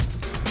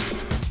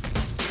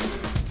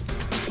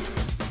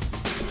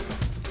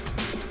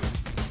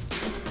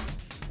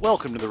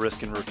Welcome to the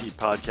Risk and Repeat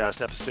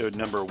podcast, episode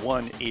number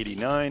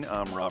 189.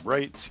 I'm Rob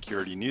Wright,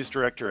 Security News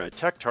Director at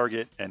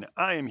TechTarget, and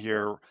I am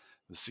here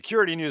with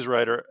security news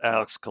writer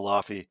Alex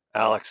Kalafi.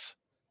 Alex,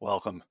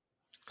 welcome.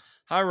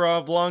 Hi,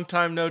 Rob. Long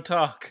time no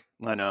talk.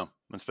 I know.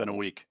 It's been a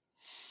week.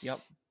 Yep.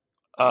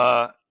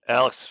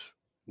 Alex,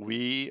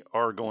 we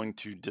are going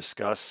to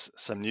discuss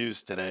some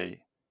news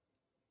today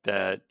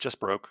that just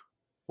broke.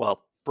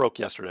 Well, broke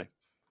yesterday.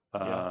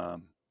 Yeah.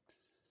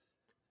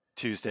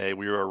 Tuesday.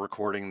 We are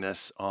recording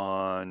this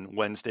on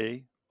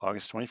Wednesday,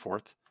 August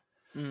 24th.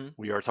 Mm-hmm.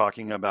 We are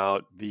talking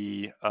about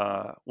the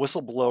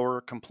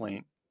whistleblower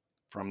complaint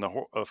from the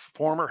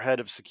former head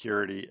of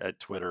security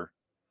at Twitter,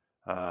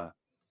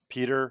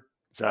 Peter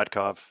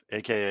Zadkov,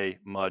 aka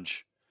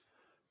Mudge.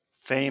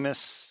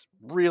 Famous,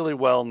 really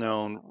well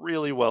known,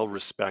 really well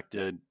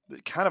respected,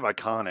 kind of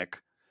iconic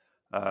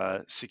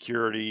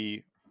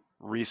security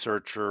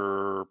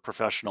researcher,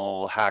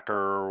 professional,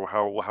 hacker,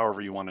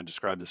 however you want to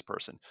describe this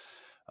person.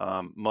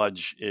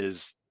 Mudge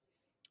is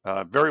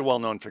a very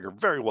well-known figure,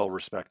 very well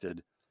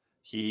respected.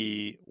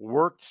 He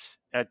worked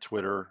at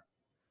Twitter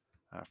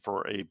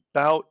for a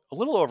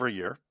little over a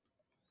year.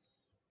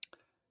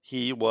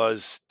 He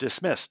was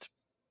dismissed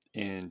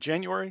in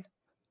January,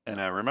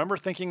 and I remember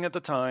thinking at the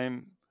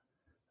time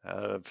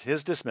of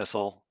his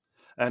dismissal,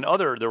 and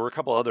there were a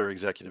couple other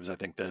executives, I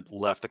think, that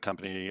left the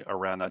company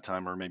around that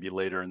time or maybe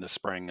later in the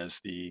spring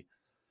as the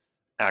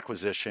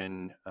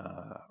acquisition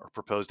or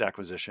proposed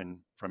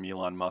acquisition from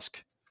Elon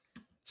Musk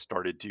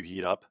started to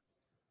heat up.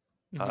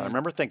 Mm-hmm. I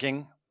remember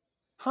thinking,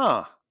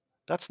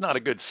 that's not a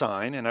good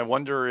sign. And I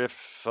wonder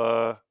if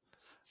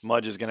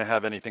Mudge is going to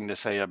have anything to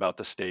say about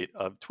the state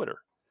of Twitter.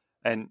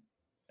 And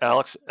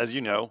Alex, as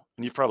you know,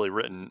 and you've probably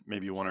written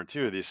maybe one or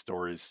two of these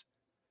stories,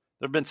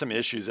 there have been some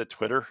issues at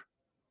Twitter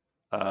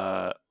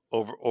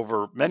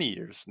over many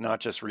years,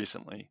 not just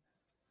recently,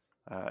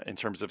 in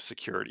terms of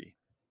security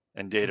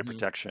and data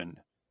protection,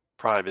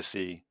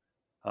 privacy,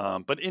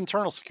 but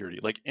internal security,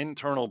 like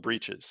internal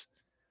breaches.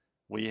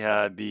 We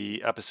had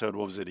the episode,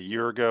 what was it, a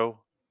year ago?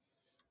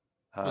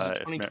 Was it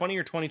 2020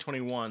 or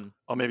 2021?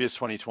 Oh, maybe it's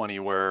 2020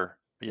 where,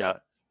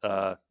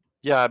 I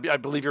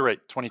believe you're right,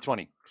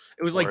 2020.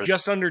 It was like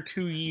just under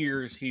 2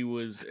 years he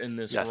was in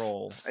this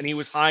role. And he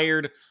was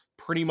hired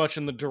pretty much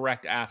in the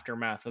direct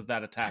aftermath of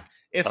that attack,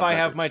 if I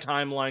have my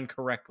timeline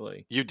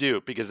correctly. You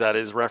do, because that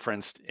is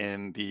referenced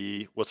in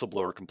the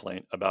whistleblower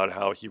complaint about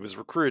how he was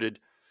recruited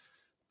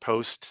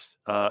post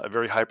a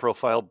very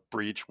high-profile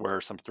breach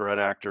where some threat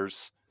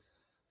actors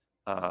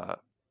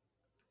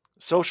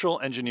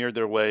social engineered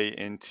their way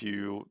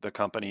into the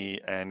company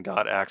and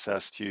got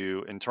access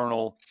to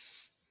internal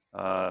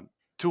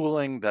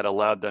tooling that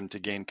allowed them to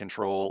gain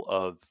control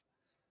of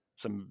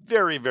some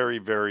very, very,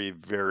 very,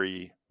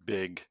 very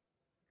big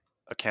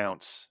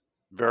accounts,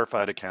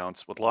 verified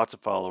accounts with lots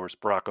of followers,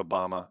 Barack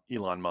Obama,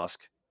 Elon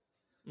Musk,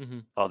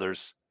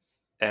 others,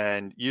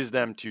 and use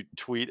them to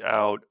tweet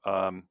out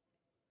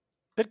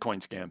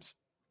Bitcoin scams.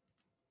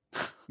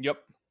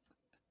 Yep.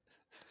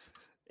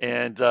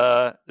 And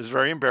it's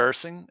very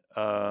embarrassing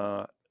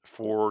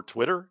for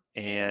Twitter.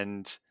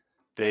 And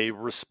they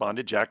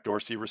responded, Jack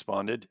Dorsey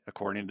responded,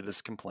 according to this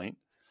complaint,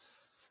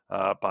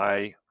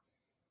 by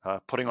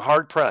putting a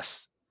hard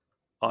press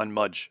on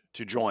Mudge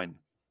to join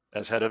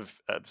as head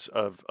of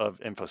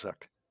InfoSec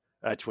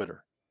at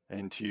Twitter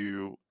and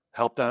to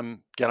help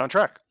them get on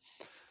track.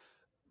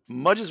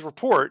 Mudge's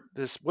report,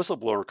 this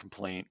whistleblower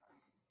complaint,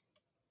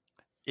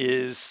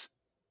 is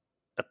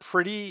a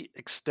pretty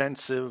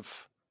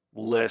extensive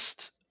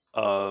list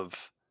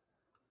of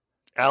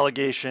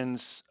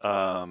allegations,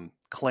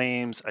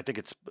 claims. I think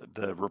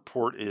the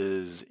report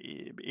is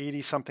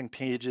 80 something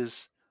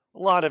pages. A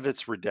lot of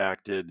it's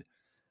redacted,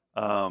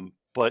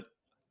 but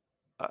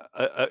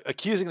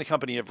accusing the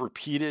company of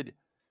repeated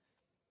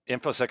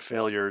InfoSec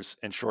failures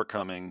and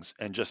shortcomings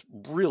and just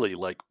really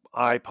like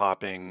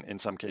eye-popping, in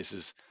some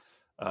cases,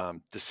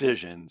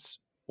 decisions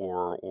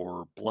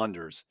or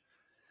blunders.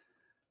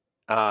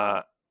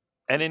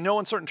 And in no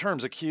uncertain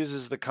terms,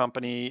 accuses the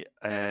company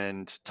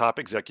and top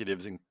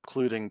executives,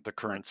 including the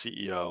current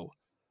CEO,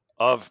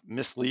 of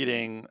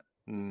misleading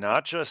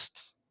not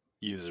just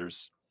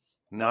users,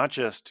 not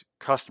just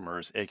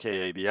customers,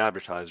 aka the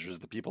advertisers,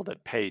 the people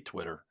that pay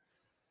Twitter,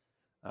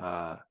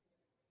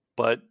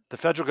 but the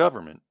federal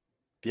government,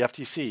 the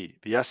FTC,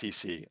 the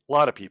SEC, a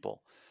lot of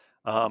people.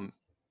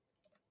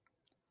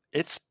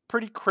 It's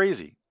pretty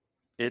crazy.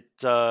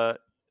 There's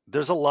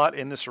a lot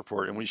in this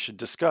report, and we should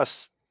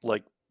discuss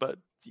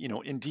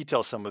in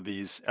detail some of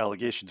these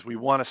allegations. We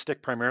want to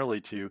stick primarily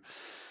to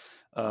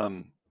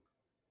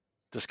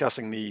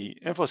discussing the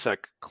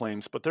InfoSec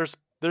claims, but there's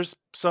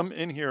some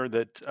in here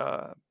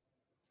that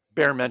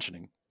bear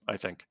mentioning, I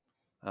think,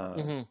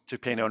 to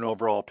paint an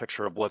overall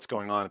picture of what's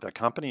going on at that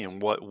company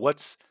and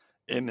what's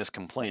in this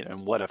complaint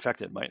and what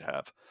effect it might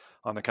have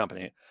on the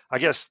company. I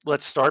guess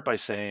let's start by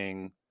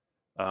saying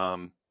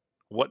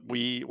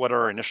what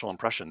our initial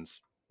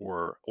impressions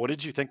were. What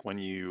did you think when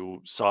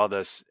you saw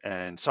this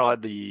and saw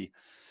the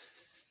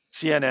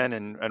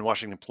CNN and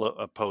Washington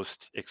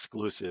Post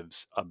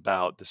exclusives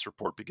about this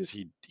report, because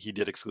he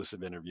did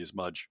exclusive interviews,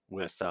 Mudge,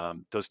 with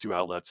those two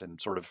outlets, and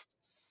sort of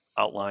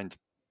outlined,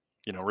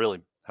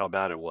 really how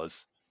bad it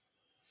was.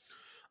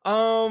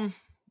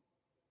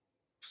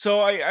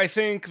 So I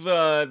think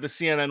the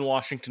CNN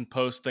Washington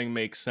Post thing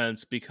makes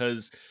sense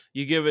because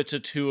you give it to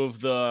two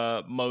of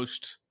the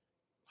most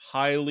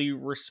highly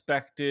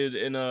respected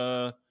in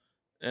a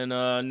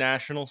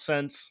national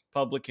sense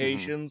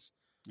publications,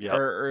 Yep.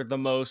 or the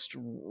most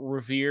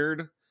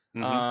revered.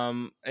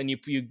 Mm-hmm. And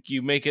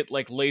you make it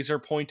like laser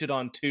pointed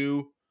on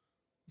two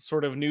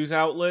sort of news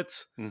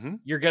outlets. Mm-hmm.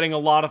 You're getting a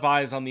lot of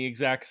eyes on the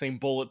exact same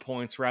bullet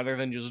points rather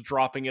than just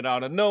dropping it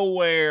out of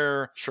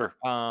nowhere. Sure.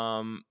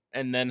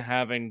 And then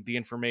having the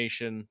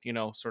information,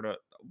 sort of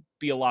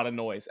be a lot of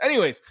noise.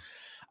 Anyways,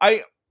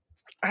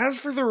 as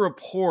for the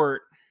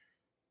report,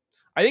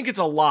 I think it's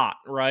a lot,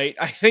 right?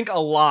 I think a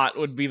lot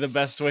would be the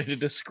best way to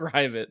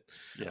describe it.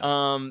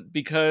 Yeah.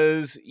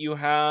 Because you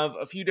have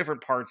a few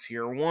different parts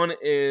here. One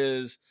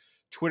is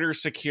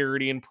Twitter's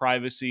security and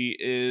privacy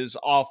is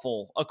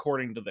awful,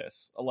 according to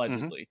this,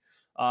 allegedly.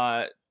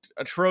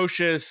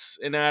 Atrocious,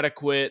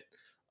 inadequate,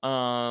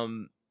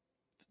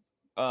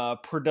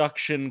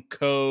 production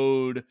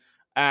code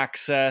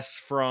access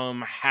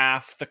from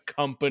half the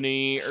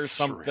company or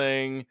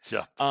something.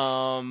 Yeah.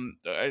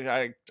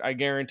 I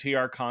guarantee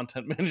our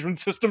content management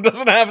system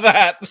doesn't have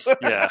that.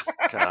 Yeah.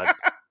 God.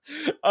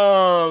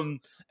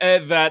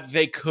 And that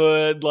they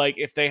could, like,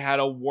 if they had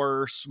a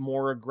worse,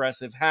 more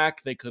aggressive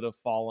hack, they could have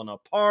fallen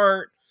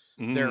apart.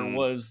 There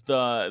was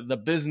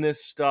the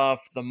business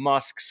stuff, the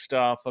Musk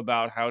stuff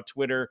about how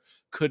Twitter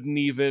couldn't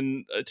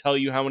even tell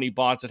you how many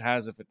bots it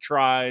has if it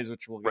tries,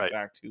 which we'll get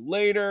back to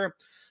later.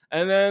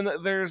 And then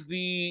there's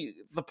the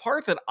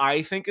part that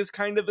I think is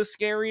kind of the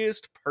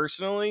scariest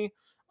personally.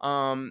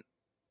 And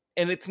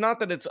it's not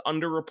that it's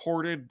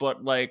underreported,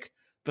 but like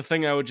the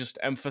thing I would just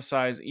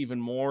emphasize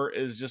even more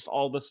is just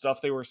all the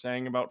stuff they were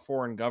saying about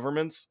foreign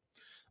governments,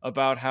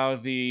 about how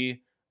the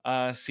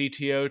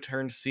CTO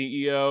turned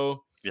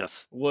CEO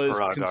was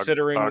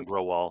considering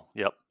Agrawal.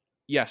 Yep.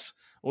 Yes,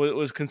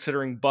 was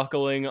considering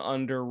buckling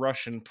under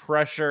Russian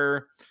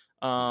pressure,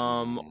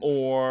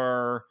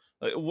 or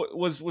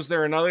was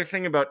there another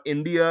thing about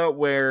India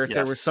where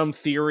there was some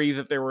theory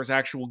that there was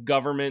actual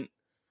government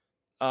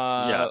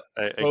a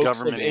folks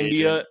government of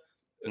India agent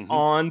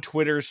on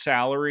Twitter's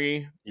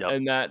salary,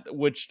 and that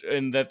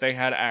they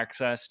had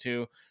access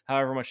to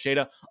however much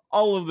data.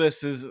 All of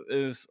this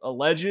is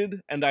alleged,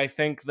 and I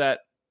think that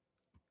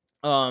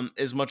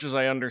as much as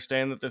I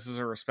understand that this is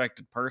a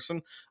respected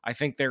person, I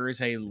think there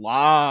is a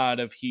lot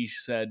of he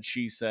said,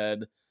 she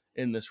said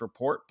in this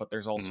report, but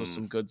there's also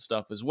some good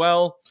stuff as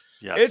well.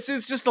 Yes.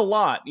 It's just a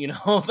lot,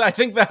 I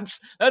think that's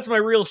my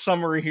real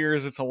summary here.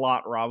 Is it's a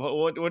lot, Rob.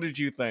 What did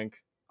you think?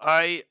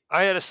 I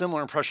had a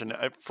similar impression.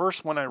 At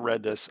first, when I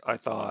read this, I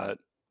thought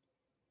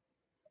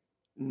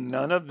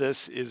none of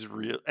this is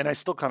real, and I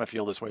still kind of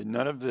feel this way.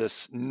 None of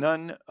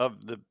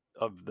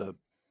the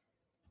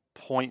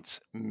points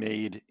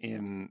made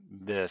in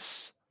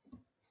this,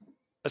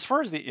 as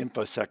far as the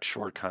InfoSec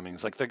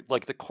shortcomings, like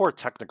the core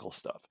technical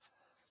stuff,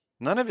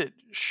 none of it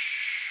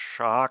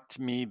shocked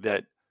me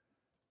that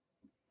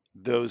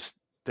those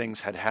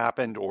things had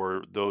happened,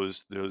 or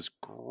those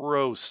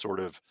gross sort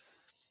of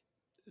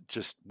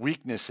just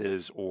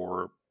weaknesses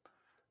or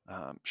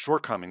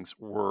shortcomings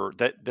were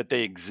that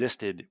they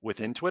existed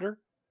within Twitter.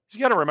 So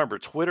you got to remember,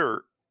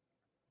 Twitter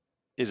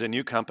is a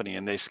new company,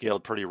 and they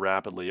scaled pretty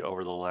rapidly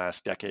over the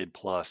last decade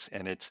plus.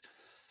 And it's,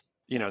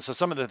 so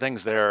some of the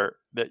things there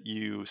that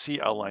you see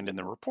outlined in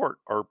the report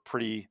are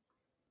pretty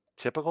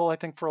typical, I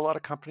think, for a lot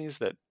of companies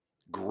that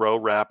grow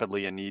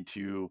rapidly and need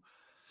to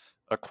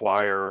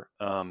acquire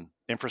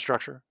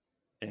infrastructure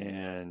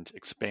and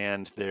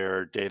expand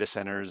their data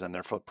centers and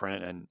their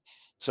footprint. And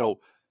so,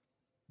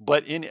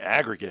 but in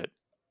aggregate,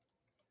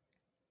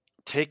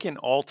 taken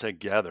all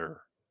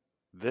together,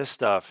 this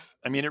stuff,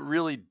 I mean, it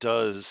really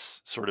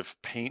does sort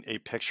of paint a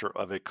picture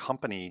of a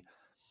company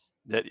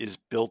that is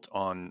built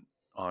on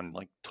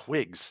like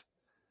twigs,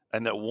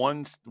 and that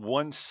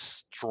one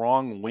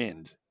strong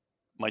wind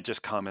might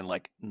just come and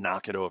like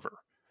knock it over.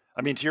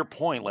 I mean, to your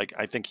point, like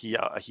I think he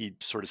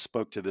sort of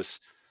spoke to this.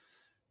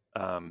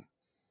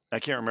 I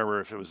can't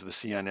remember if it was the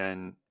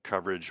CNN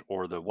coverage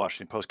or the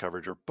Washington Post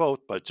coverage or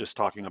both, but just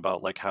talking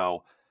about like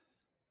how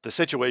the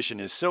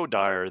situation is so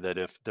dire that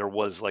if there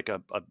was like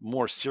a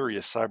more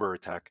serious cyber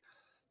attack,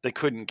 they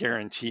couldn't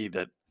guarantee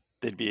that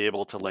they'd be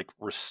able to like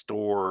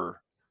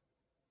restore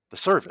the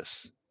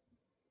service.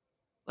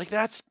 Like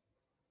that's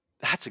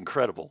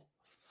incredible.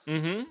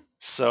 Mm-hmm.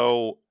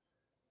 So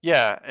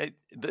yeah,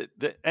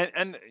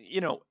 and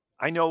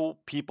I know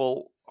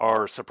people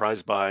are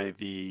surprised by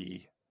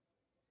the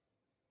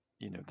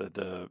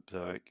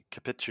the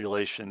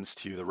capitulations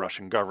to the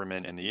Russian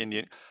government and the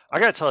Indian. I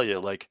gotta tell you,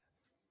 like,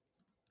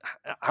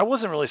 I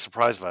wasn't really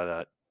surprised by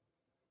that.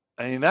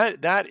 I mean,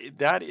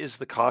 that is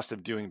the cost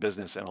of doing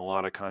business in a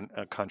lot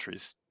of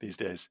countries these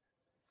days.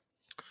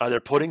 They're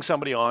putting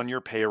somebody on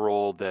your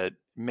payroll that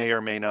may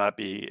or may not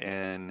be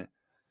in,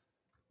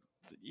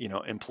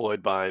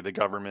 employed by the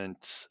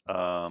government in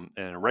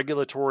a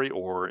regulatory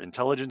or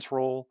intelligence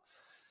role.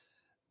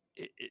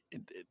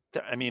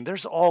 I mean,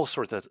 there's all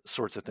sorts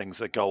of things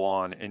that go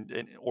on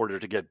in order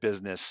to get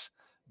business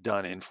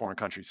done in foreign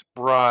countries.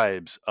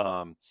 Bribes,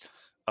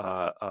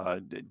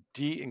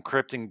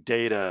 de-encrypting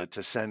data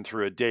to send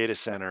through a data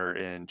center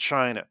in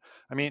China.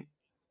 I mean,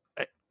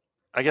 I,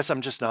 I guess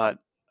I'm just not.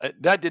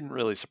 That didn't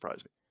really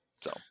surprise me.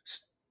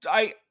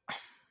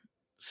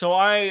 So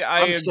I I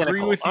I'm agree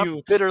cynical. with I'm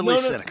you. bitterly No, no,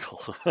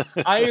 cynical.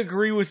 I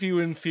agree with you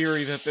in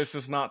theory that this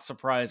is not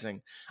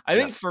surprising. I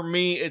think Yes. for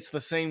me, it's the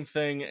same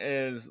thing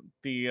as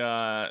the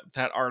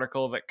that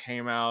article that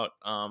came out.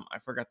 I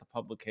forgot the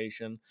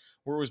publication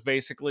where it was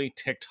basically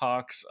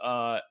TikTok's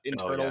Oh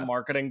internal yeah.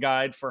 marketing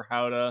guide for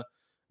how to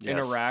Yes.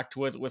 interact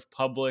with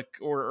public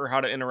or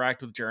how to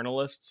interact with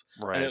journalists,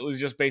 and it Right. was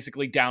just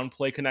basically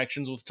downplay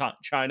connections with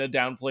China,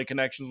 downplay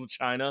connections with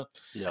China.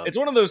 Yeah. It's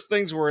one of those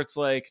things where it's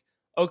like,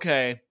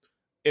 okay,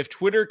 if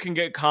Twitter can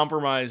get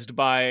compromised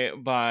by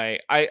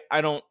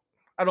I don't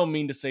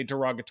mean to say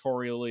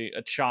derogatorily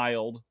a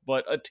child,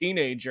 but a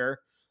teenager,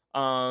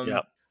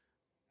 Yeah.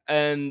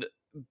 and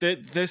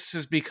this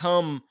has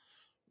become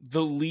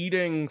the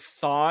leading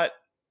thought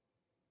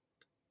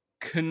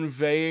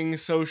conveying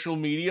social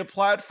media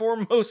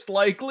platform most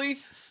likely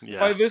Yeah.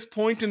 by this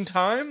point in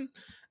time,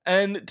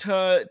 and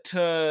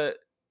to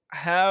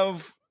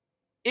have,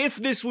 if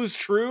this was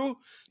true,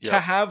 to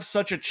Yep. have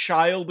such a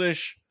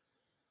childish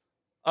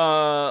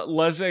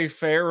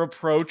laissez-faire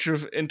approach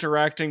of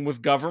interacting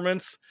with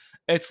governments,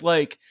 it's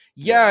like,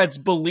 yeah, Yeah. it's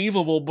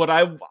believable, but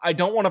I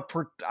don't want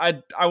to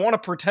I want to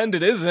pretend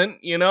it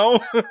isn't, you know.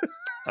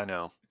 I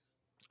know.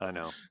 I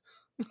know.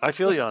 I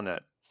feel you on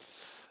that.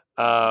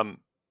 Um,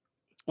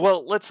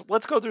 well, let's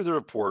go through the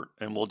report,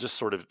 and we'll just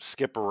sort of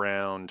skip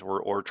around,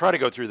 or try to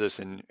go through this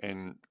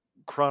in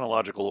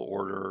chronological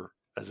order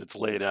as it's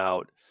laid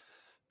out,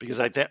 because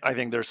I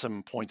think there's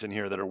some points in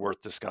here that are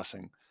worth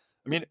discussing.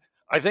 I mean,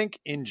 I think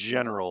in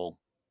general,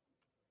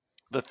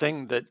 the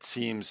thing that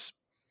seems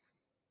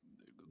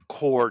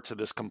core to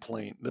this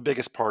complaint, the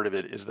biggest part of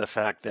it, is the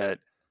fact that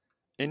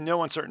in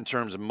no uncertain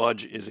terms,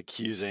 Mudge is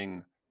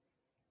accusing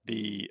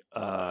the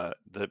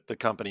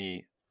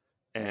company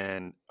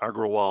and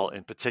Agrawal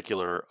in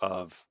particular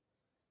of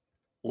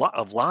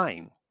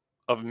lying,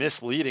 of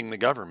misleading the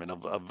government,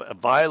 of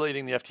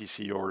violating the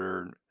FTC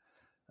order,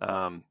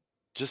 um,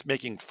 just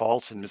making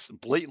false and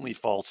blatantly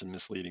false and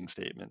misleading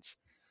statements.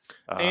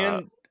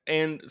 Uh,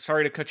 And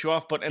sorry to cut you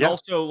off, but and yeah,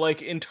 also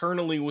like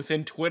internally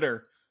within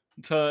Twitter,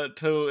 to yes,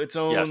 to its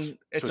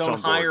its own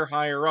own board.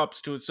 higher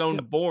ups, to its own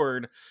Yep,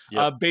 board,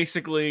 yep,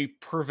 basically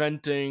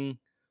preventing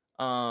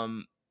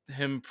um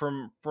him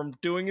from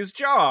doing his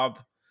job,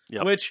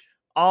 yep. which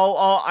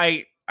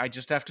I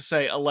just have to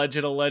say, alleged,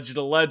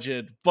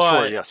 Sure,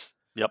 but yes,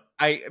 yep,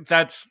 I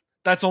that's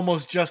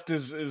almost just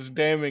as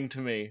damning to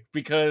me,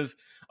 because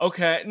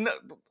okay,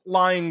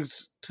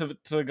 lying's to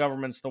the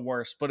government's the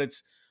worst, but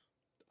it's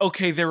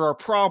okay, there are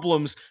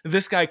problems.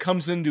 This guy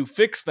comes in to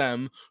fix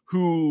them,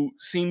 who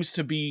seems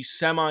to be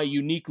semi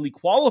uniquely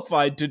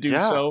qualified to do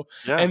yeah, so,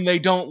 yeah. and they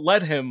don't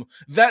let him.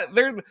 That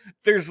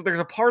there's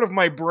a part of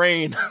my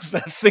brain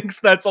that thinks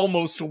that's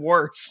almost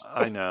worse.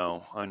 I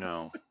know, I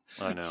know,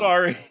 I know.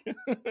 Sorry.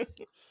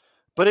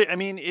 But I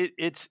mean,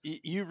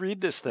 you read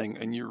this thing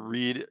and you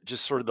read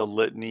just sort of the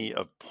litany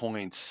of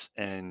points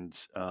and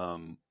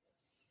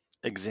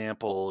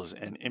examples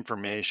and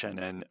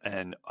information,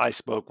 and I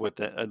spoke with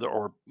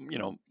or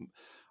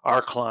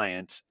our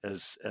client,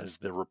 as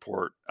the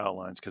report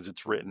outlines, because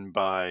it's written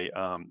by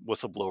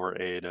Whistleblower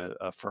Aid,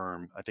 a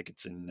firm, I think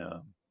it's in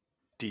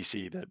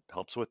DC, that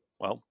helps with,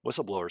 well,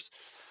 whistleblowers.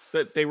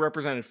 But they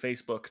represented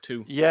Facebook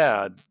too,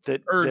 Yeah,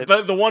 or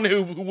the one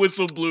who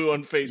whistle blew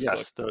on Facebook.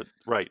 yes, the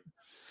right.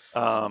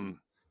 Um,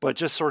 but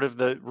just sort of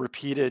the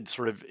repeated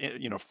sort of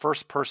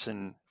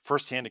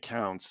first-hand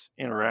accounts,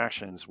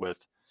 interactions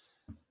with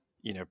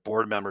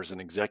board members and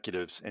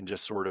executives, and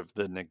just sort of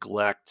the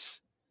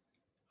neglect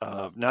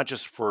of, not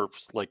just for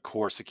like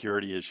core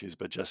security issues,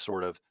 but just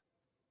sort of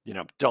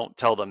don't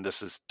tell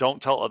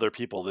other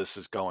people this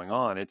is going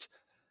on. It's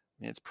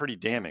pretty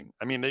damning.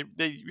 I mean,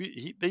 they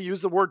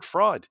use the word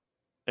fraud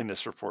in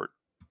this report.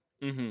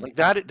 Mm-hmm. Like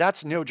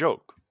that's no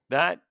joke.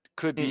 That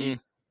could be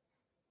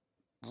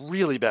Mm-mm.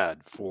 really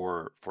bad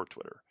for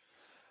Twitter.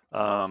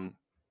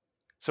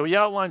 So he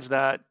outlines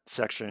that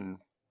section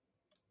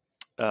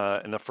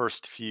in the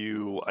first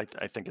few. I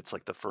think it's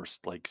like the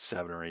first like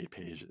 7 or 8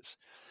 pages,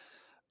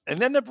 and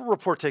then the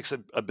report takes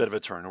a bit of a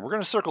turn. And we're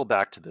going to circle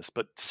back to this,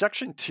 but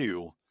section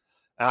 2,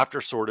 after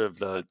sort of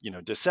the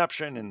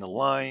deception and the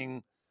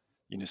lying,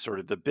 sort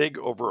of the big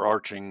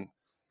overarching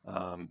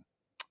um,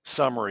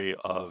 summary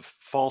of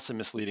false and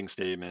misleading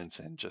statements,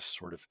 and just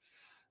sort of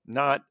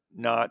not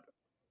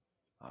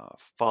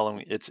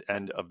following its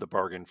end of the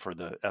bargain for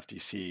the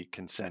FTC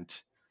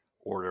consent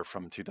order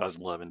from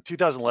 2011.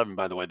 2011,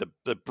 by the way,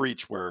 the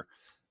breach, where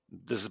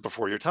this is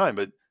before your time,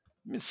 but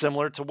it's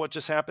similar to what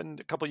just happened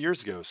a couple of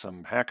years ago.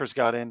 Some hackers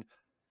got in,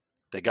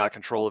 they got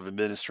control of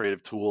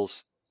administrative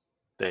tools,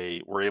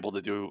 they were able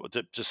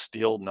to just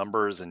steal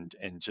numbers and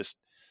just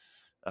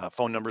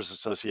phone numbers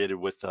associated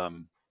with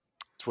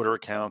Twitter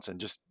accounts, and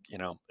just,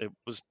 it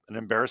was an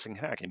embarrassing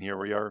hack. And here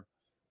we are,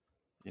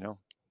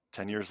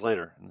 10 years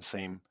later in the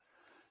same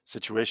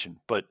situation.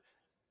 But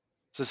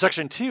so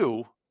section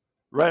 2,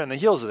 right on the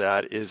heels of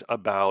that, is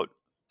about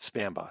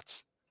spam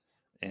bots.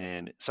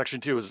 And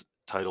section 2 is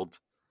titled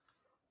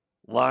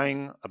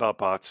Lying About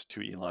Bots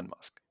to Elon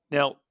Musk.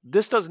 Now,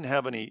 this doesn't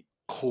have any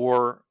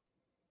core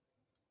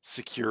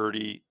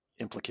security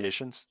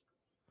implications.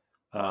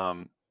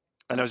 And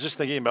I was just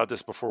thinking about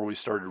this before we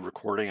started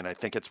recording, and I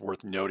think it's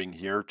worth noting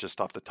here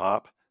just off the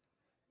top.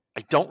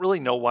 I don't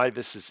really know why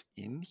this is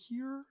in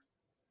here,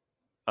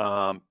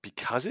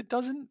 because it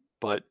doesn't,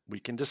 but we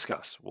can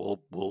discuss.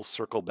 We'll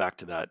circle back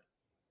to that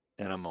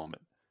in a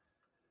moment.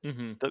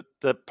 Mm-hmm.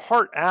 The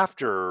part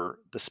after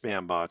the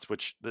spam bots,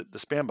 which the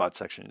spam bot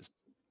section it's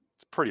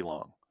pretty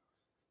long.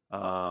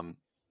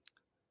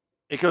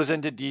 It goes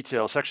into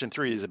detail. Section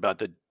 3 is about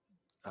the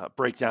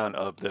breakdown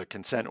of the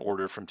consent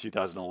order from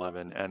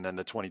 2011, and then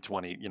the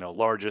 2020,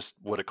 largest,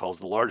 what it calls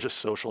the largest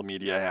social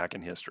media hack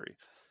in history,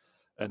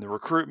 and the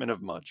recruitment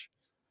of Mudge.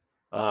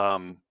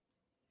 I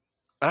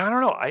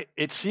don't know.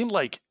 It seemed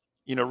like,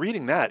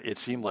 reading that, it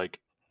seemed like,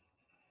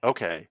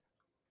 okay,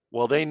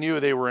 well, they knew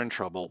they were in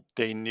trouble.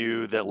 They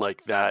knew that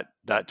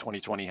that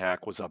 2020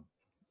 hack was a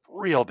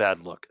real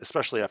bad look,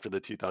 especially after the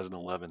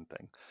 2011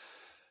 thing.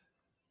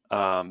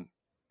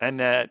 And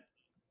that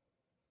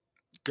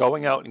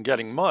going out and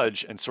getting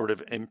Mudge and sort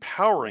of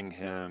empowering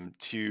him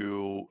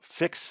to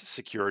fix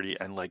security,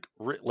 and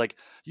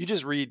you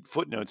just read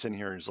footnotes in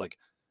here, and it's like,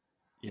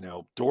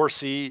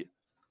 Dorsey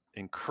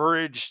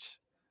encouraged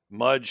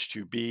Mudge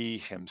to be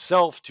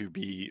himself, to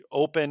be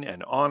open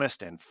and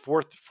honest and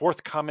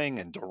forthcoming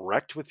and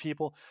direct with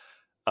people.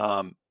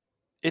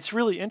 It's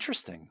really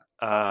interesting.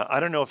 I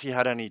don't know if you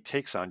had any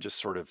takes on just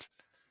sort of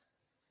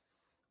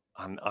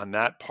on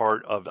that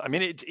part of. I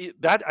mean,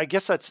 I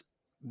guess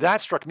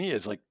that struck me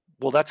as like,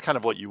 well, that's kind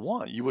of what you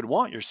want. You would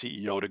want your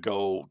CEO to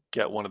go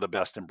get one of the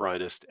best and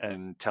brightest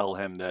and tell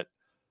him that,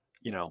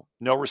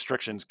 no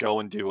restrictions,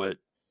 go and do it.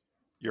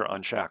 You're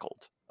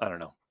unshackled. I don't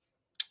know.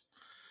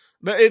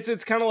 But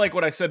it's kind of like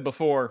what I said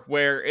before,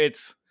 where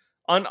it's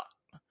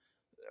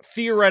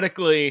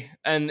theoretically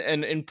and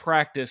in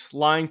practice,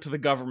 lying to the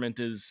government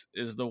is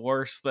the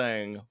worst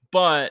thing.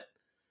 But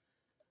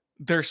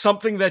there's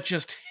something that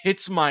just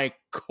hits my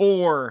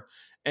core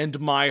and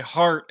my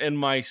heart and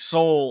my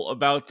soul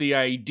about the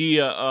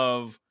idea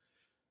of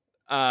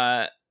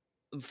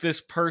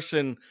this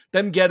person,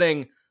 them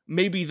getting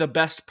maybe the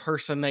best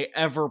person they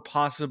ever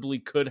possibly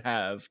could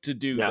have to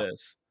do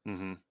this.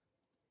 Mm-hmm.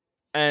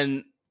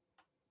 And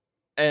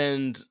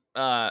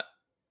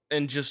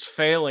just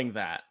failing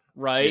that,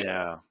 right?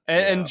 Yeah.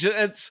 And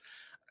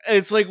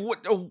it's like,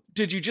 what,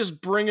 did you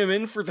just bring him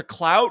in for the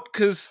clout?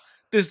 Because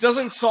this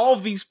doesn't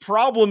solve these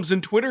problems,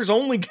 and Twitter's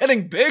only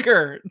getting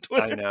bigger.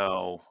 I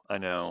know.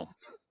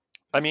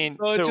 I mean,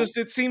 so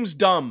it seems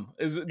dumb.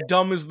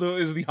 Dumb is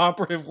the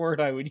operative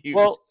word I would use.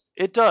 Well,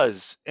 it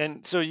does.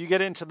 And so you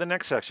get into the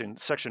next section,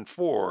 section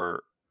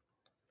 4.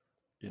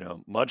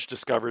 Mudge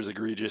discovers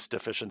egregious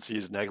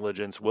deficiencies,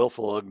 negligence,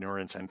 willful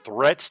ignorance, and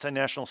threats to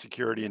national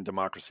security and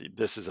democracy.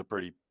 This is a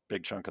pretty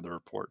big chunk of the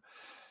report.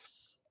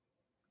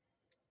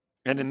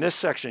 And in this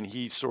section,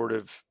 he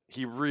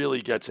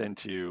really gets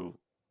into,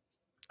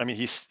 I mean,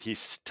 he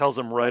tells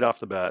them right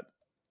off the bat,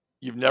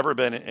 you've never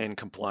been in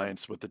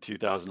compliance with the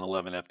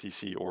 2011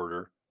 FTC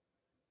order,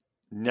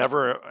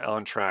 never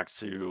on track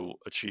to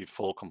achieve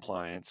full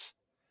compliance.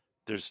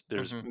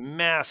 There's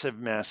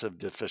massive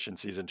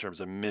deficiencies in terms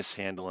of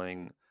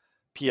mishandling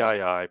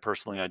PII,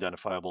 personally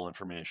identifiable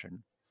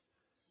information.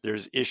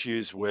 There's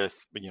issues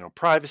with,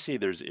 privacy.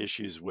 There's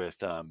issues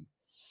with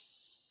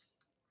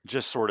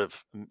just sort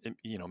of,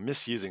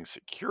 misusing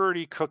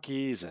security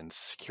cookies and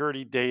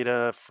security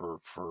data for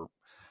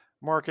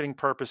marketing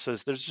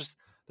purposes. There's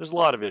a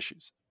lot of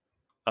issues.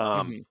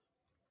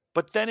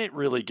 But then it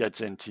really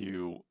gets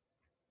into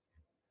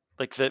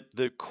like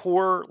the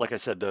core, like I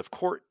said, the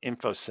core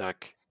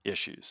InfoSec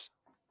issues.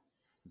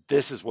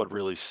 This is what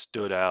really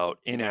stood out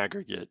in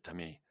aggregate to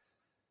me.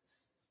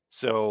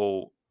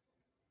 So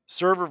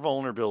server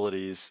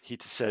vulnerabilities, he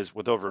says,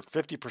 with over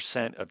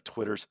 50% of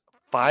Twitter's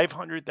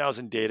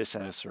 500,000 data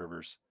center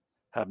servers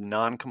have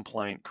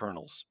non-compliant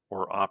kernels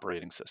or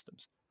operating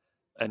systems,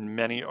 and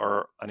many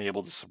are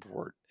unable to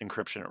support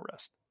encryption at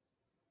rest.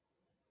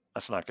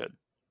 That's not good.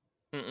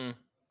 Mm-mm.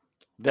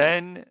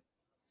 Then,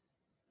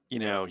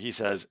 he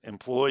says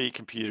employee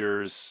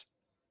computers,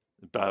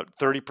 about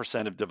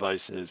 30% of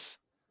devices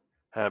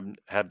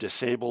have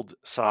disabled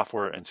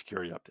software and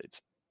security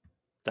updates.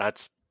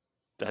 That's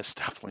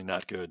definitely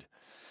not good.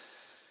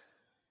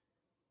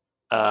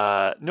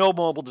 No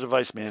mobile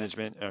device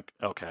management.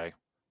 Okay.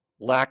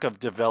 Lack of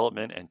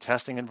development and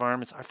testing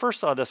environments. I first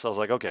saw this, I was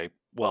like, okay,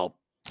 well,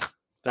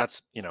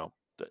 that's,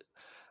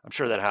 I'm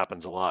sure that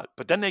happens a lot.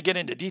 But then they get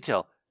into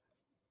detail.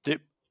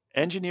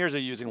 engineers are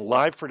using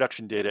live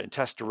production data and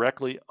test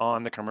directly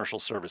on the commercial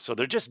service. So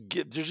they're just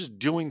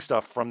doing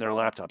stuff from their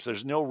laptops.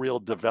 There's no real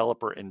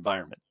developer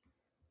environment,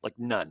 like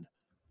none.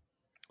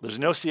 There's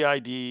no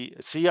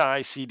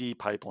CI/CD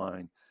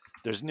pipeline.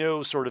 There's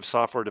no sort of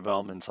software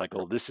development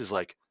cycle. This is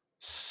like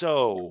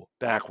so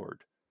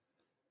backward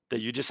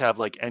that you just have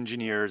like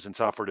engineers and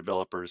software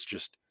developers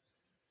just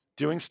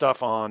doing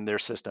stuff on their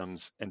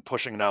systems and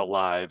pushing it out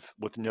live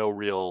with no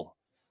real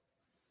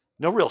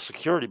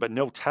security, but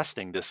no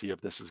testing to see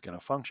if this is going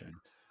to function.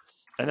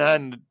 And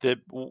then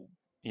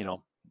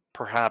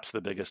perhaps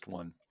the biggest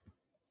one,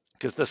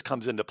 because this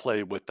comes into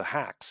play with the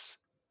hacks,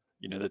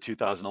 the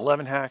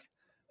 2011 hack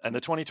and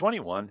the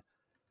 2021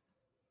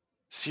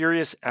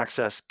 serious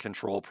access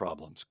control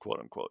problems, quote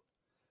unquote.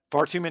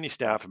 Far too many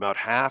staff, about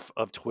half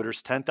of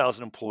Twitter's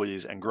 10,000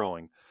 employees and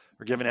growing,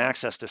 are given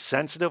access to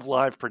sensitive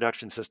live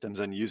production systems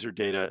and user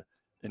data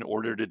in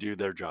order to do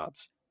their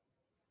jobs.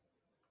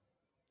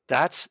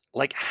 That's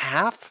like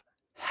half.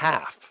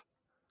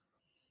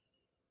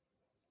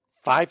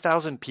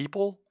 5,000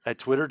 people at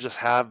Twitter just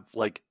have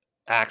like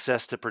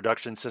access to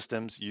production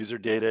systems, user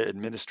data,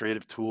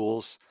 administrative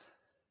tools,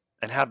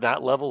 and have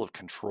that level of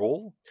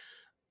control.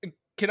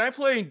 Can I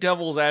play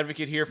devil's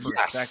advocate here for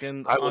a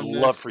second? I would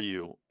love for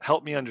you.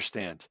 Help me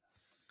understand.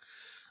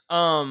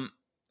 Not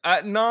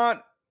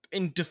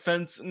in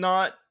defense, I'm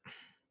not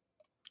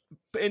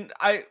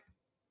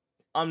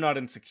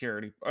in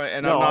security,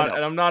 and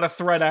I'm not a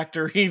threat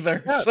actor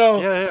either.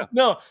 Yeah.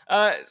 No.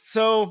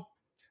 So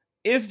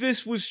if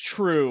this was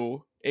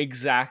true,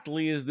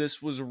 exactly as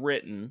this was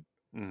written,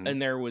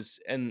 and there was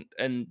and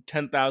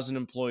 10,000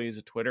 employees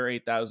at Twitter,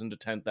 8,000 to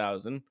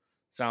 10,000,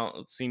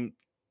 seem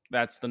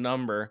that's the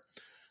number.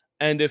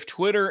 And if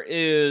Twitter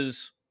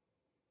is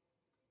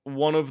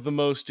one of the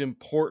most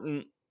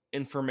important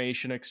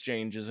information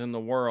exchanges in the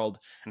world,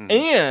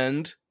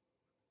 and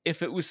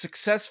if it was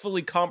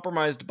successfully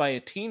compromised by a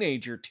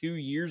teenager 2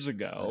 years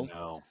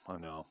ago, I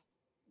know.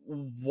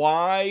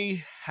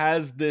 Why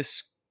has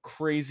this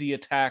crazy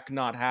attack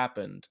not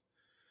happened?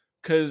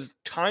 Because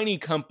tiny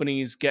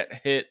companies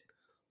get hit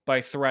by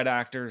threat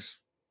actors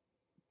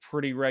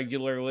pretty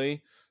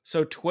regularly,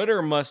 so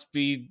Twitter must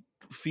be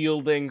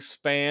fielding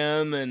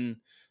spam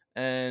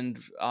and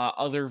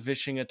other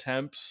vishing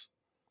attempts.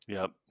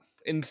 Yep.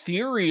 In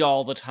theory,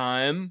 all the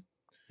time.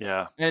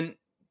 Yeah.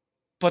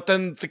 But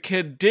then the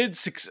kid did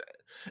succeed.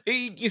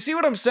 You see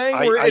what I'm saying?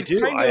 I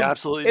do. I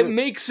absolutely do. It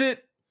makes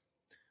it.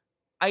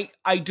 I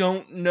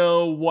don't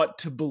know what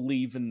to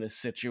believe in this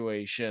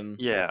situation.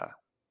 Yeah.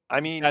 I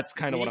mean, that's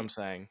kind of what I'm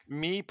saying.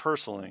 Me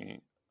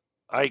personally,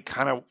 I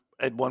kind of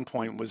at one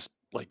point was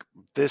like,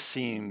 this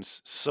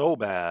seems so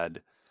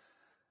bad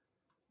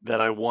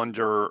that I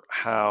wonder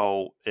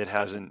how it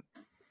hasn't,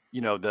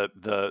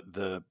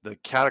 the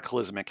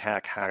cataclysmic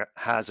hack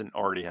hasn't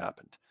already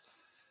happened.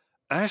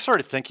 And I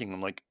started thinking,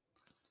 I'm like,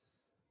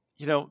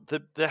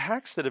 the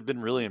hacks that have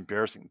been really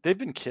embarrassing, they've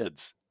been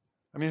kids.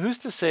 I mean, who's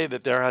to say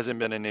that there hasn't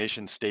been a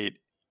nation state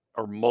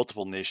or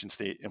multiple nation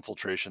state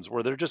infiltrations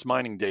where they're just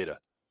mining data?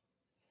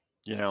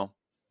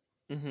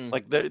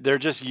 Like they're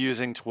just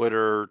using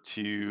Twitter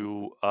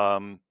to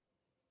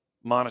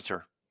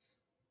monitor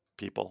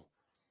people.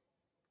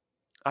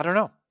 I don't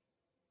know.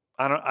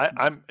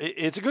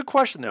 It's a good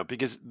question though,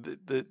 because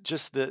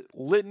the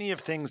litany of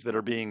things that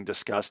are being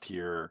discussed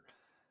here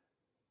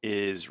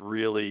is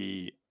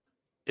really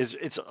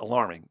it's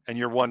alarming, and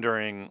you're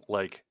wondering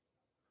like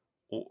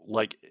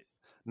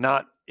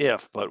not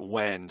if, but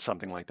when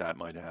something like that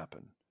might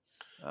happen.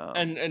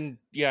 And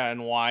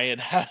why it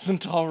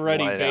hasn't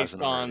already,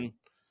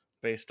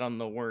 based on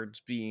the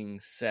words being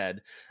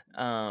said.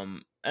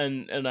 And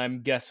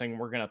I'm guessing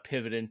we're going to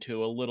pivot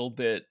into a little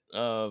bit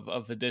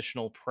of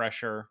additional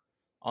pressure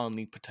on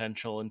the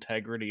potential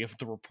integrity of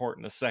the report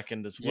in a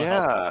second as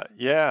well.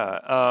 Yeah.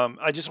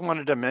 I just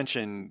wanted to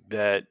mention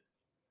that,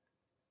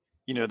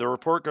 the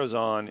report goes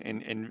on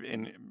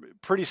in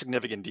pretty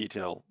significant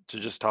detail to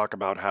just talk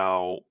about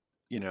how,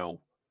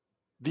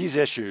 these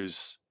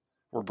issues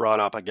were brought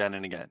up again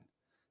and again.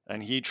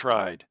 And he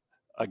tried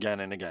again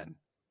and again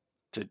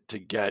to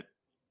get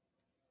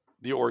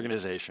the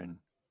organization,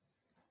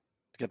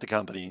 to get the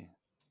company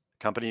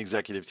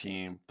executive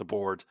team, the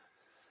board,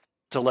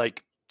 to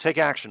like take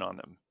action on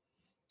them.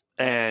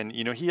 And,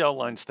 he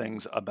outlines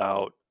things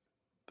about,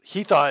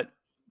 he thought,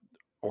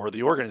 or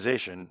the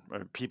organization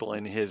or people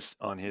on his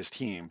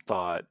team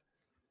thought,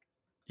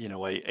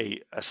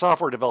 a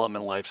software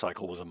development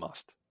lifecycle was a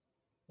must,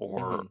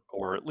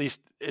 or at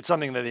least it's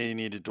something that they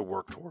needed to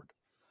work toward.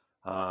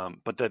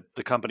 But that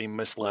the company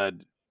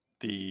misled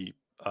the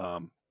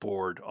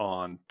board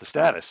on the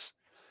status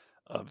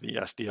of the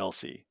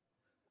SDLC.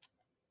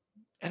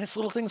 And it's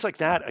little things like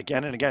that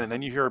again and again. And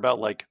then you hear about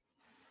like,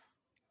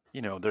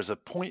 there's a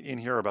point in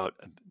here about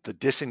the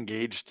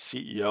disengaged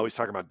CEO. He's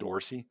talking about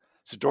Dorsey.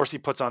 So Dorsey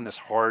puts on this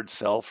hard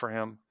sell for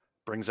him,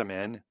 brings him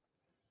in,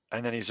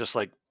 and then he's just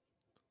like,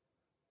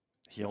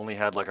 he only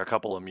had like a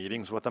couple of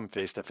meetings with him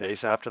face to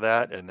face after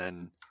that. And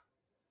then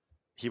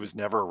he was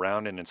never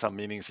around. And in some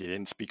meetings, he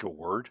didn't speak a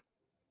word.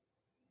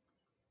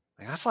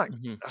 Like,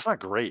 Hmm. that's not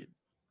great.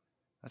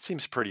 That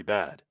seems pretty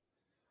bad.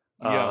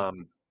 Yeah.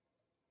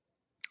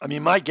 I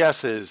mean, my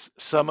guess is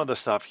some of the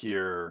stuff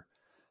here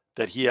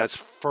that he has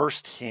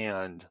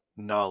firsthand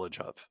knowledge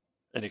of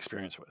and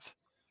experience with.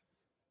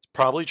 It's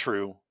probably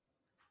true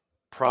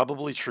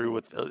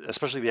with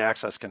especially the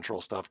access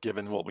control stuff,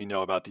 given what we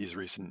know about these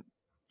recent,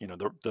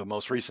 the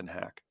most recent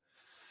hack.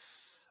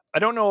 I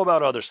don't know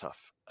about other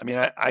stuff. I mean,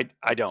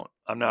 I don't.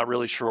 I'm not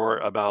really sure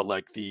about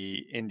like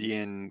the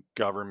Indian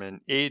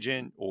government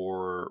agent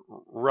or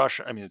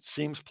Russia. I mean, it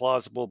seems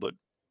plausible, but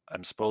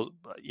I'm supposed,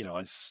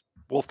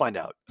 we'll find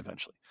out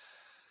eventually.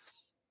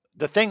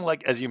 The thing,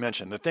 like as you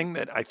mentioned, the thing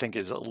that I think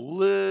is a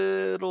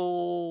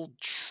little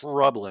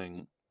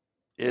troubling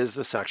is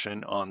the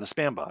section on the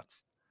spam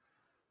bots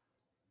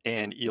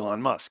and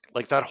Elon Musk.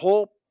 Like that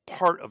whole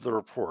part of the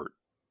report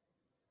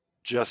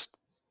just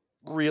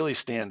really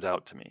stands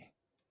out to me.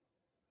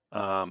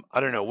 I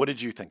don't know. What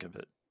did you think of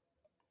it?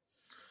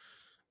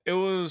 It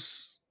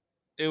was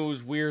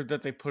weird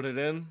that they put it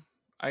in.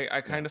 I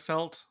Yeah. kind of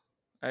felt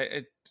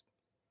it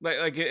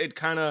it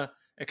kind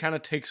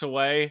of takes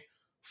away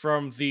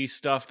from the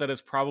stuff that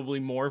is probably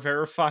more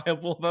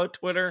verifiable about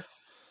Twitter,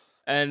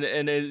 and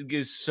it is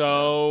Yeah.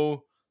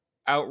 so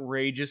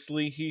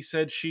outrageously he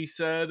said she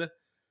said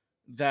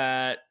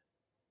that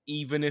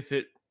even if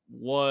it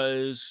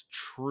was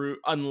true,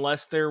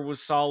 unless there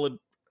was solid,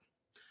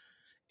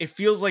 it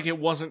feels like it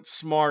wasn't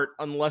smart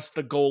unless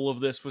the goal of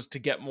this was to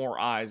get more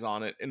eyes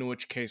on it, in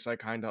which case I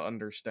kind of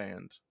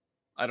understand.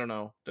 I don't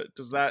know. Do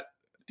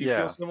you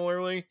feel Yeah,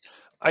 similarly?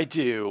 I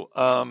do.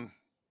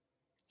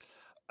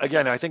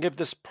 Again, I think if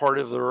this part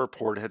of the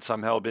report had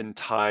somehow been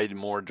tied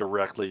more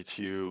directly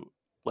to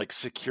like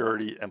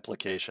security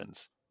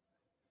implications,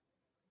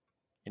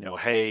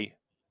 hey,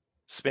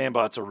 spam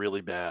bots are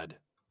really bad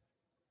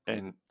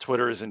and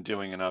Twitter isn't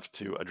doing enough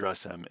to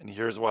address them. And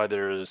here's why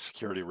there is a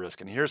security risk.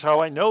 And here's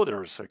how I know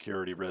there is a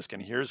security risk.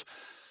 And here's,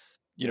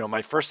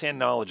 my firsthand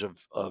knowledge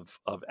of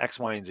X,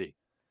 Y, and Z.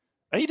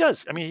 And he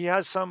does. I mean, he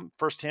has some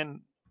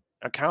firsthand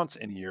accounts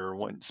in here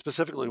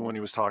specifically when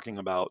he was talking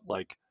about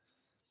like,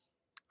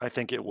 I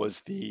think it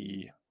was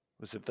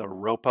was it the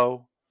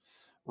ROPO,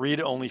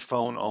 read only,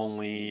 phone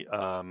only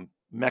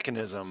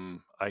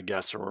mechanism, I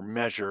guess, or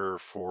measure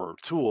for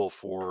tool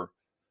for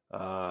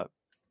uh,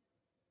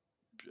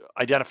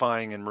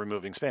 identifying and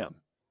removing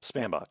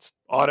spam bots,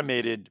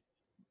 automated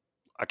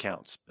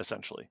accounts,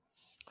 essentially.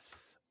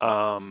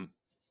 Um,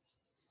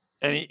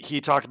 and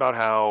he talked about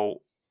how,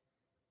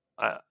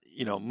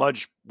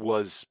 Mudge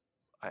was,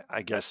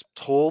 I guess,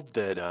 told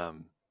that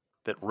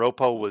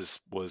ROPO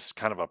was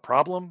kind of a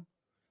problem,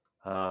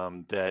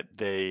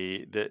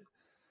 that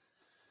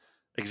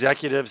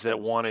executives that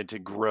wanted to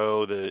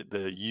grow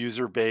the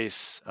user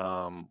base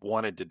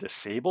wanted to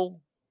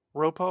disable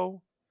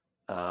ROPO,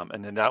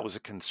 and then that was a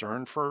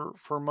concern for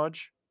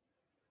Mudge.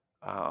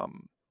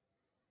 Um,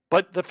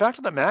 but the fact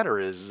of the matter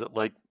is that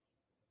like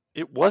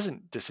it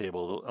wasn't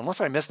disabled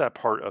unless I missed that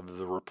part of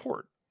the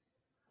report.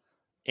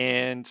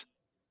 And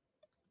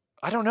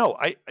I don't know.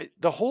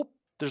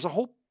 There's a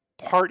whole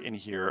part in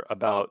here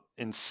about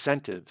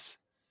incentives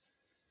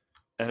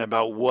and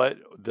about what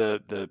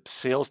the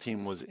sales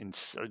team was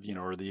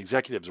or the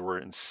executives were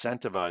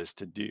incentivized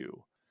to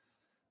do,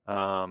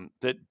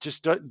 that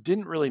just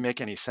didn't really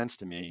make any sense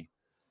to me.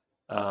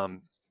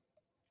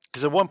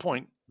 Because at one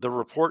point, the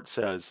report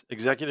says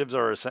executives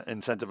are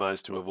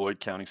incentivized to avoid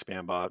counting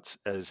spam bots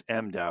as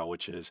MDAO,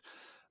 which is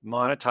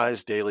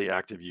monetized daily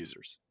active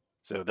users.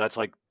 So that's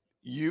like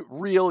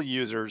real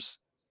users,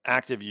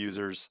 active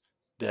users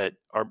that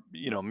are,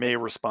 may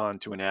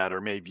respond to an ad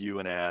or may view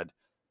an ad.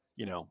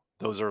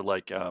 Those are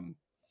like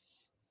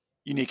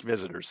unique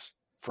visitors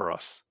for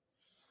us.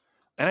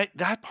 And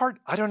that part,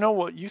 I don't know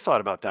what you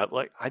thought about that.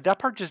 Like, that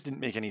part just didn't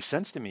make any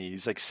sense to me.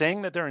 He's like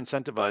saying that they're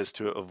incentivized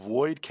to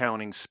avoid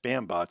counting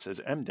spam bots as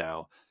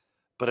MDAO,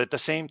 but at the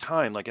same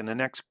time, like in the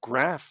next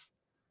graph,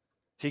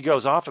 he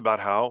goes off about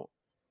how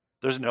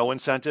there's no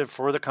incentive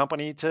for the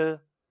company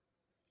to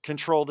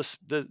control the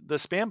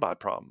spam bot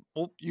problem.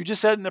 Well, you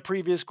just said in the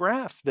previous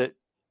graph that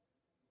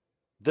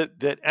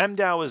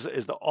MDAO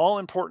is the all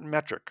important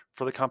metric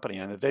for the company,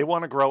 and that they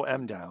want to grow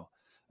MDAO,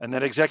 and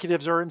that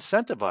executives are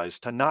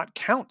incentivized to not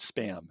count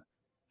spam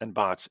and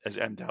bots as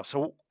MDAO.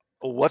 So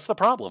what's the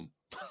problem?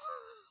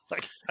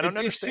 Like, I don't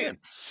understand.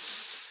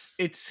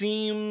 It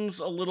seems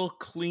a little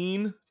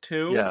clean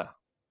too. Yeah,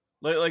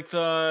 Like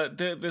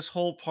this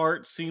whole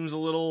part seems a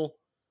little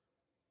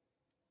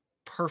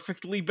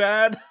perfectly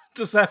bad.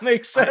 Does that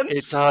make it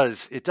sense?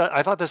 does. It does.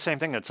 I thought the same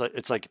thing. It's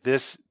like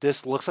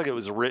this looks like it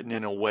was written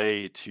in a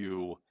way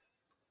to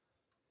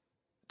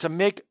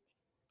make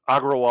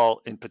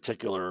Agrawal in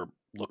particular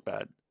look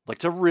bad, like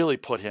to really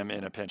put him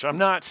in a pinch. I'm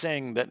not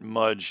saying that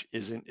Mudge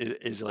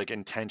is like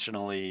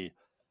intentionally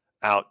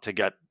out to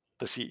get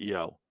the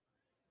CEO.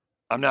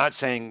 I'm not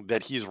saying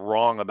that he's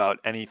wrong about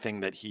anything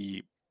that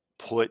he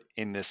put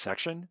in this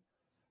section,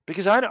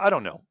 because I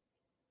don't know.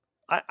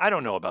 I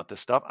don't know about this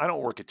stuff. I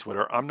don't work at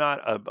Twitter. I'm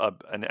not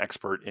an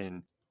expert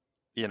in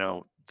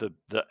the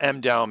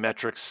MDAO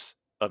metrics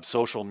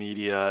social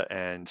media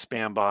and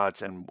spam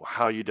bots and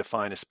how you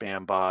define a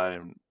spam bot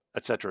and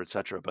et cetera, et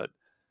cetera. But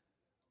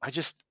I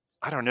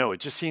don't know. It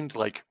just seemed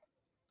like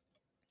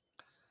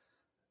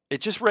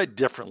it just read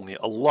differently,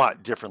 a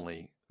lot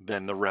differently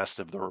than the rest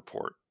of the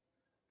report.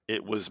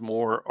 It was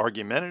more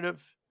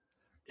argumentative.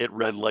 It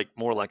read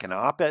more like an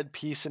op-ed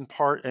piece in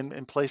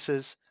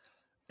places.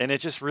 And it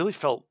just really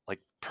felt like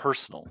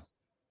personal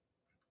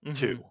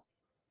too.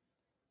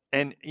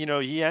 And,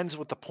 he ends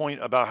with the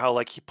point about how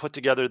he put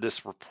together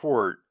this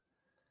report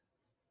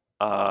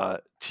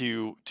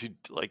to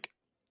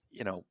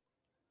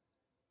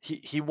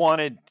he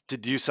wanted to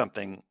do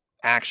something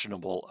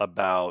actionable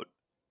about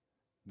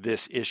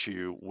this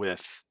issue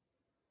with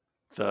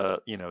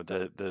the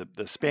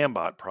spam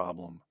bot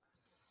problem.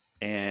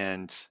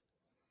 And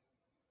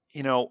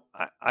he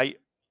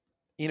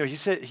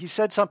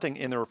said something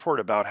in the report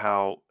about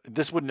how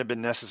this wouldn't have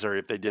been necessary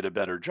if they did a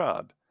better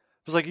job.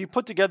 It was like you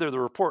put together the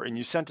report and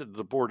you sent it to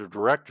the board of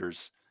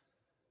directors.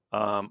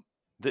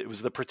 It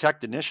was the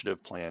Protect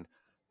Initiative plan.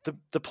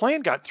 The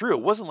plan got through.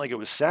 It wasn't like it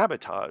was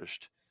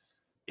sabotaged.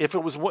 If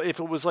it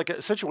was like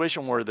a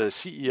situation where the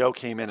CEO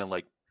came in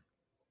and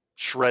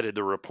shredded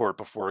the report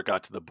before it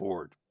got to the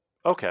board,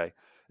 okay.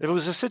 If it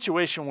was a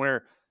situation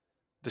where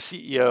the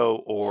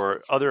CEO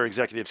or other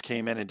executives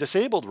came in and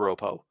disabled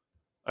Ropo,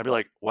 I'd be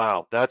like,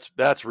 wow, that's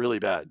really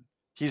bad.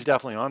 He's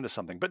definitely onto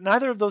something. But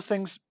neither of those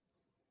things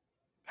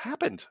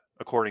happened,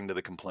 according to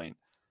the complaint.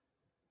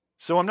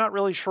 So I'm not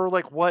really sure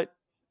what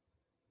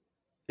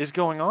is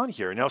going on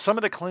here. Now, some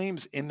of the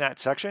claims in that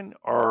section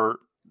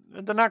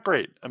they're not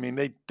great. I mean,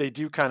 they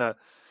do kind of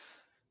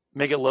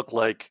make it look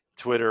like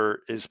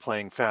Twitter is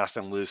playing fast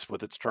and loose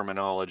with its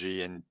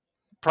terminology, and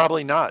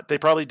probably not. They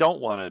probably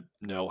don't want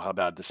to know how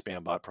bad the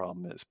spam bot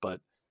problem is,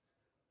 but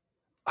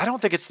I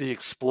don't think it's the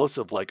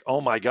explosive,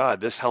 oh my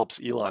God, this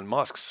helps Elon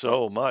Musk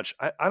so much.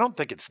 I don't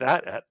think it's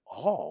that at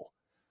all.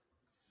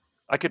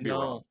 I could be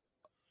wrong.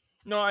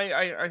 No,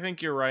 I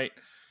think you're right.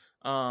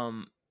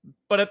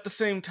 But at the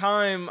same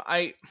time,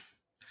 I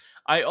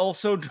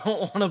also don't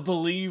want to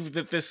believe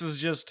that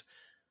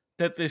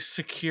this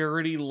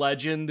security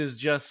legend is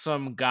just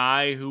some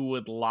guy who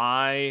would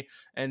lie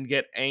and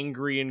get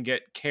angry and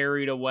get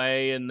carried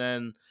away and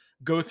then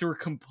go through a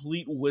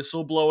complete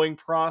whistleblowing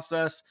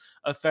process,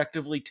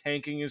 effectively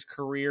tanking his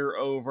career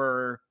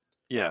over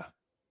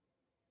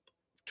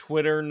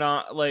Twitter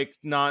not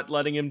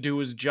letting him do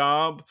his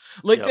job.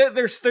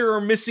 There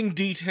are missing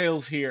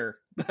details here.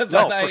 For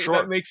sure.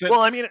 That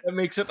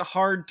makes it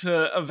hard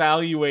to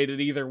evaluate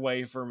it either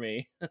way for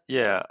me.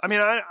 Yeah, I mean,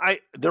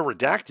 they're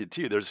redacted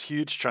too. There's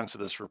huge chunks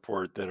of this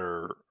report that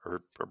are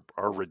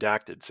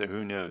redacted. So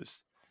who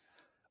knows?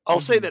 I'll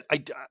say that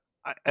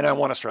I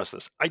want to stress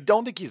this. I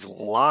don't think he's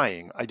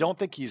lying. I don't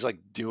think he's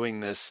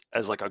doing this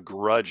as a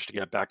grudge to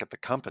get back at the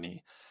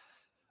company.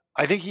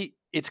 I think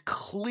it's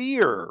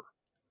clear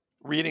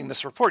reading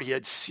this report, he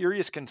had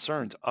serious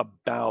concerns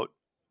about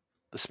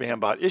the spam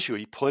bot issue.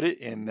 He put it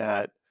in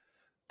that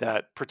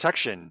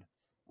protection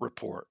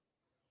report,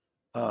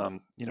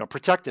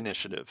 Protect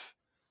Initiative.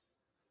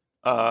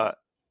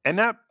 And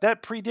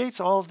that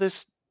predates all of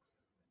this,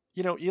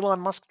 Elon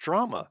Musk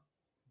drama.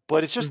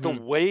 But it's just the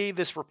way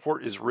this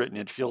report is written,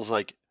 it feels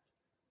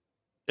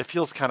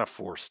kind of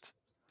forced.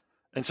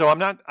 And so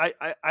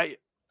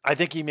I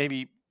think he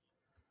maybe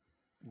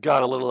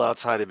got a little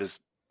outside of his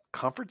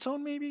comfort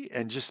zone maybe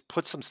and just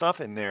put some stuff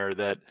in there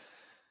that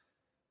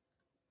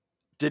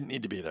didn't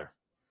need to be there.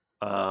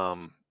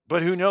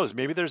 But who knows?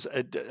 Maybe there's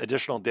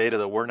additional data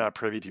that we're not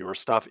privy to or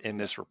stuff in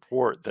this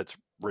report that's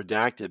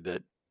redacted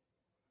that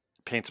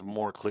paints a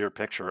more clear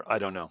picture. I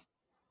don't know.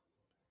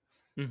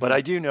 But I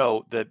do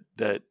know that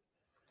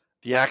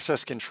the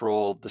access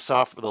control,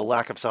 the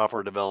lack of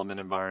software development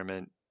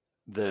environment,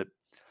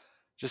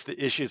 just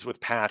the issues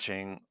with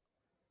patching,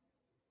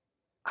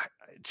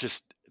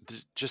 just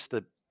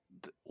the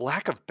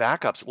lack of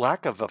backups,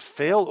 lack of a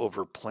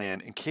failover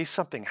plan in case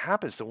something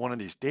happens to one of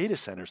these data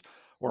centers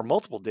or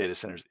multiple data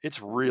centers. It's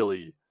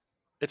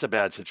a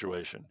bad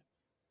situation.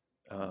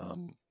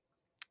 And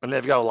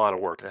they've got a lot of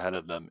work ahead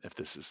of them if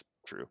this is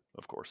true,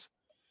 of course.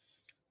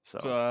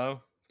 So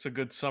it's a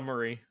good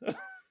summary.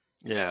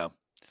 Yeah.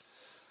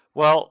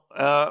 Well,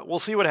 we'll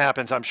see what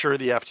happens. I'm sure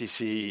the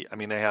FTC, I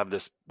mean, they have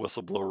this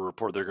whistleblower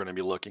report. They're going to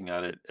be looking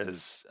at it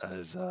as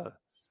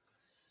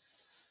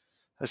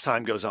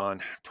time goes on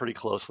pretty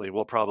closely.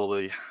 We'll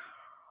probably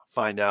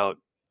find out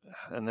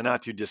in the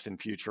not too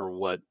distant future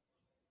what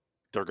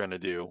they're going to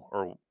do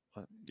or,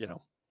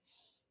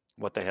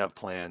 what they have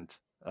planned.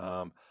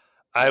 I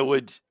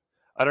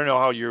don't know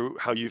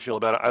how you feel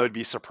about it. I would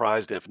be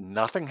surprised if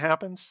nothing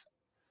happens.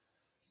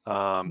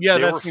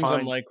 That seems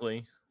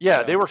unlikely.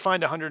 Yeah, they were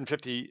fined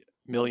 $150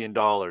 million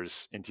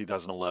in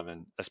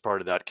 2011 as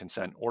part of that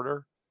consent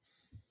order.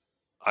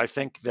 I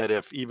think that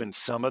if even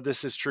some of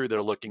this is true,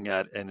 they're looking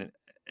at an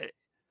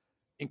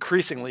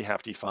increasingly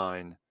hefty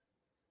fine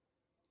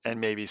and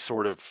maybe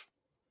sort of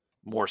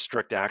more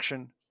strict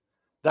action.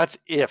 That's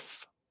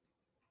if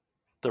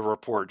the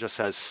report just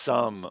has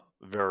some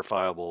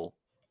verifiable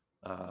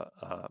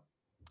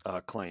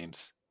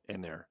claims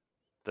in there.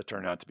 that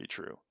turn out to be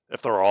true.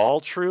 If they're all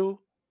true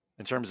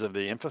in terms of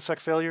the InfoSec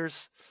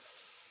failures,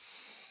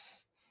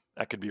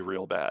 that could be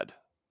real bad.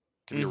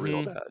 Could be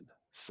real bad.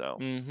 So,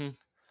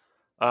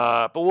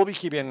 but we'll be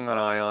keeping an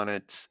eye on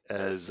it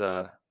as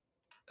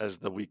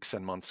the weeks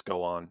and months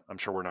go on. I'm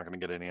sure we're not going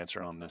to get an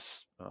answer on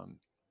this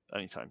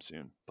anytime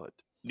soon, but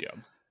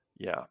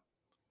yeah,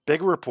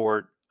 big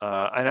report.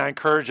 And I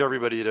encourage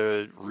everybody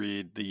to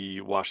read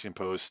the Washington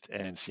Post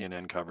and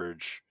CNN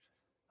coverage.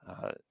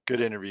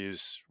 Good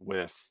interviews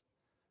with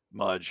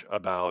Mudge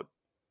about,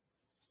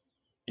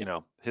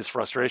 his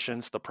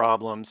frustrations, the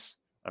problems.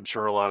 I'm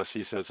sure a lot of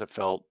CISOs have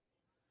felt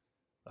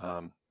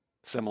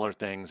similar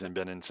things and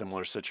been in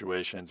similar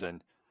situations.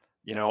 And,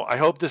 I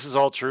hope this is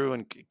all true,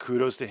 and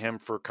kudos to him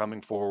for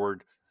coming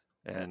forward,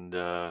 and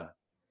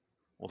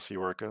we'll see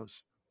where it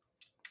goes.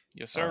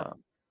 Yes, sir.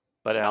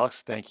 But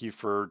Alex, thank you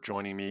for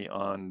joining me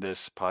on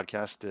this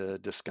podcast to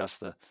discuss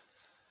the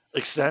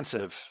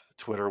extensive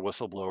Twitter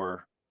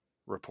whistleblower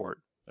report.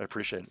 I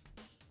appreciate it.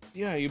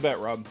 Yeah, you bet,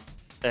 Rob.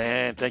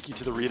 And thank you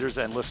to the readers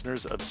and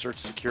listeners of Search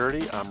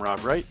Security. I'm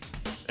Rob Wright,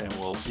 and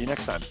we'll see you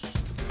next time.